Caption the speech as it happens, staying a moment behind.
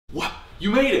You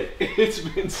made it. It's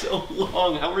been so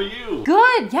long. How are you?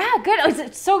 Good, yeah, good.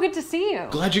 It's so good to see you.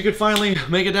 Glad you could finally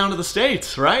make it down to the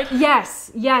States, right? Yes,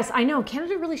 I know.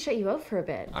 Canada really shut you out for a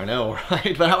bit. I know,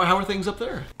 right? But how are things up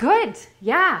there? Good,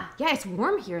 yeah. Yeah, it's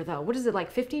warm here though. What is it,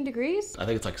 like 15 degrees? I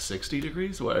think it's like 60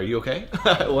 degrees. What, are you okay?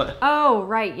 What? Oh,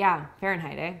 right, yeah.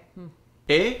 Fahrenheit, eh?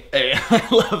 Hey, I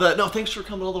love that. No, thanks for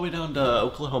coming all the way down to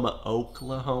Oklahoma.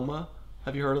 Oklahoma?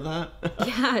 Have you heard of that?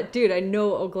 Yeah, dude, I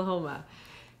know Oklahoma.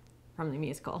 From the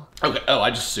musical. Okay, oh, I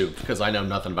just assumed because I know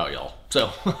nothing about y'all.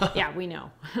 So. Yeah, we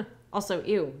know. Also,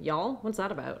 ew, y'all? What's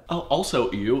that about? Oh,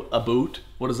 also, ew, a boot.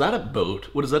 What is that a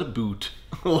boot? What is that a boot?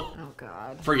 Oh,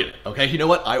 God. Forget it, okay? You know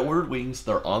what? I ordered wings.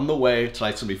 They're on the way.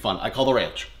 Tonight's gonna be fun. I call the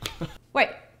ranch. Wait,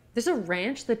 there's a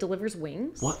ranch that delivers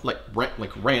wings? What? Like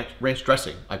ranch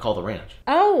dressing. I call the ranch.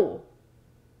 Oh,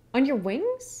 on your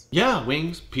wings? Yeah,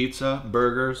 wings, pizza,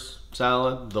 burgers,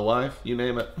 salad, the wife, you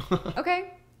name it.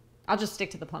 Okay. I'll just stick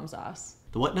to the plum sauce.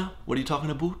 The what now? What are you talking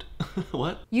about?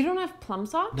 What? You don't have plum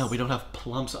sauce? No, we don't have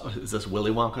plum sauce. Is this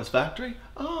Willy Wonka's factory?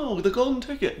 Oh, the golden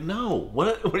ticket. No.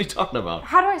 What are you talking about?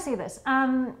 How do I say this?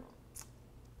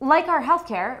 Like our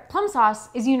healthcare, plum sauce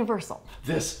is universal.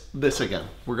 This again.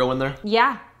 We're going there?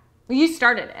 Yeah. You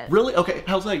started it. Really? Okay,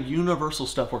 how's that universal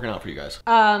stuff working out for you guys?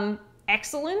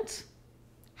 Excellent.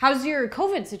 How's your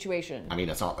COVID situation? I mean,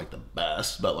 it's not like the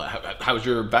best, but like, how's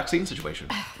your vaccine situation?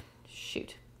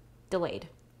 Shoot. Delayed,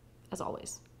 as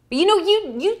always. But you know,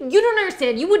 you don't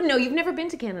understand. You wouldn't know. You've never been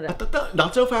to Canada.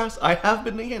 Not so fast. I have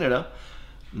been to Canada.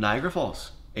 Niagara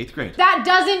Falls, 8th grade. That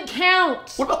doesn't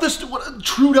count. What about this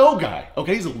Trudeau guy?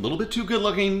 Okay, he's a little bit too good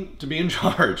looking to be in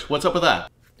charge. What's up with that?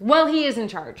 Well, he is in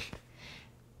charge.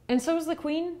 And so is the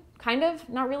Queen, kind of.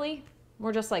 Not really.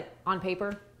 More just like on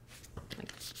paper.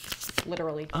 Like,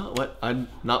 literally. Oh, what? I'm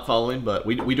not following, but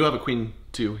we do have a Queen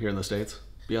too here in the States.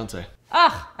 Beyonce.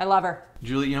 Ugh, I love her.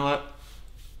 Julie, you know what?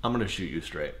 I'm gonna shoot you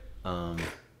straight. I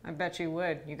bet you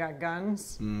would. You got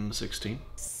guns? 16.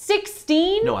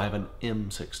 16? No, I have an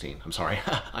M16. I'm sorry.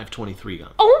 I have 23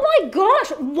 guns. Oh my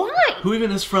gosh, why? Who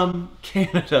even is from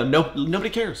Canada? No, nobody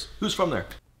cares. Who's from there?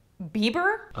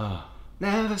 Bieber?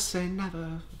 Never say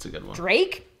never. That's a good one.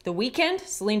 Drake? The Weeknd?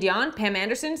 Celine Dion? Pam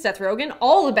Anderson? Seth Rogen?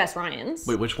 All the best Ryans.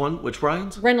 Wait, which one? Which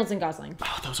Ryans? Reynolds and Gosling.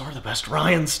 Oh, those are the best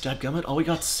Ryans, dadgummit. All we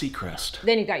got's Seacrest.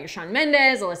 Then you've got your Shawn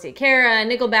Mendes, Alessia Cara,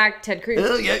 Nickelback, Ted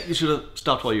Cruz. Yeah, you should have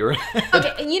stopped while you were ahead.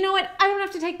 Okay, and you know what? I don't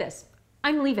have to take this.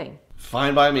 I'm leaving.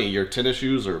 Fine by me. Your tennis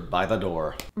shoes are by the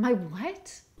door. My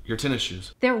what? Your tennis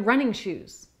shoes. They're running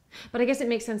shoes. But I guess it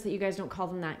makes sense that you guys don't call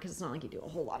them that because it's not like you do a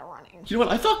whole lot of running. You know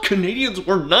what? I thought Canadians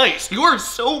were nice. You are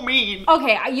so mean.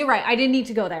 Okay, you're right. I didn't need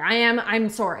to go there. I'm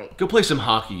sorry. Go play some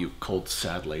hockey, you cold,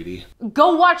 sad lady.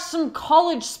 Go watch some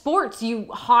college sports,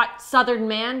 you hot southern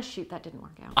man. Shoot, that didn't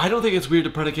work out. I don't think it's weird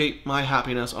to predicate my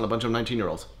happiness on a bunch of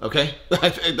 19-year-olds, okay?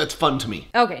 That's fun to me.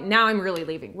 Okay, now I'm really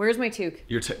leaving. Where's my toque?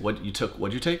 What'd you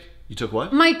take? You took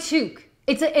what? My toque.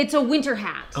 It's a winter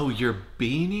hat. Oh, your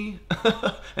beanie?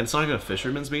 And it's not even a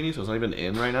fisherman's beanie, so it's not even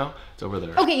in right now. It's over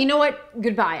there. Okay, you know what?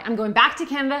 Goodbye. I'm going back to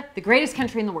Canada, the greatest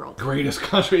country in the world. Greatest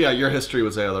country? Yeah, your history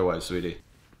would say otherwise, sweetie.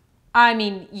 I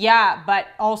mean, yeah, but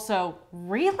also,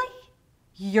 really?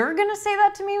 You're gonna say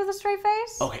that to me with a straight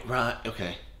face? Okay, right,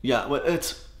 okay. Yeah, well,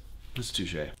 it's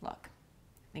touche. Look,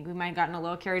 I think we might have gotten a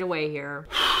little carried away here.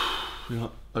 You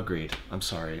know, agreed. I'm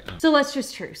sorry. So let's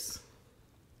just truce.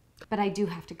 But I do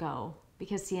have to go.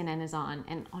 Because CNN is on,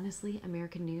 and honestly,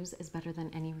 American news is better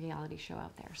than any reality show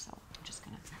out there, so I'm just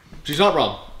gonna... She's not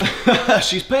wrong.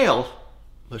 She's pale,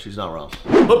 but she's not wrong.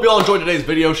 Hope you all enjoyed today's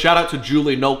video. Shout out to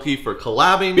Julie Nolke for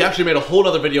collabing. We actually made a whole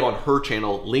other video on her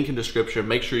channel, link in description.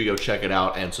 Make sure you go check it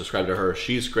out and subscribe to her.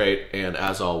 She's great, and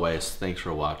as always, thanks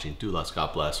for watching. Do less,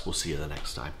 God bless. We'll see you the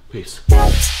next time. Peace.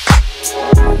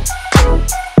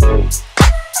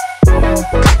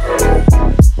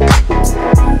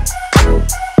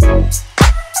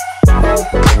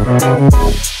 Thank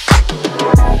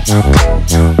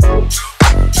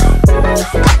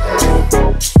you.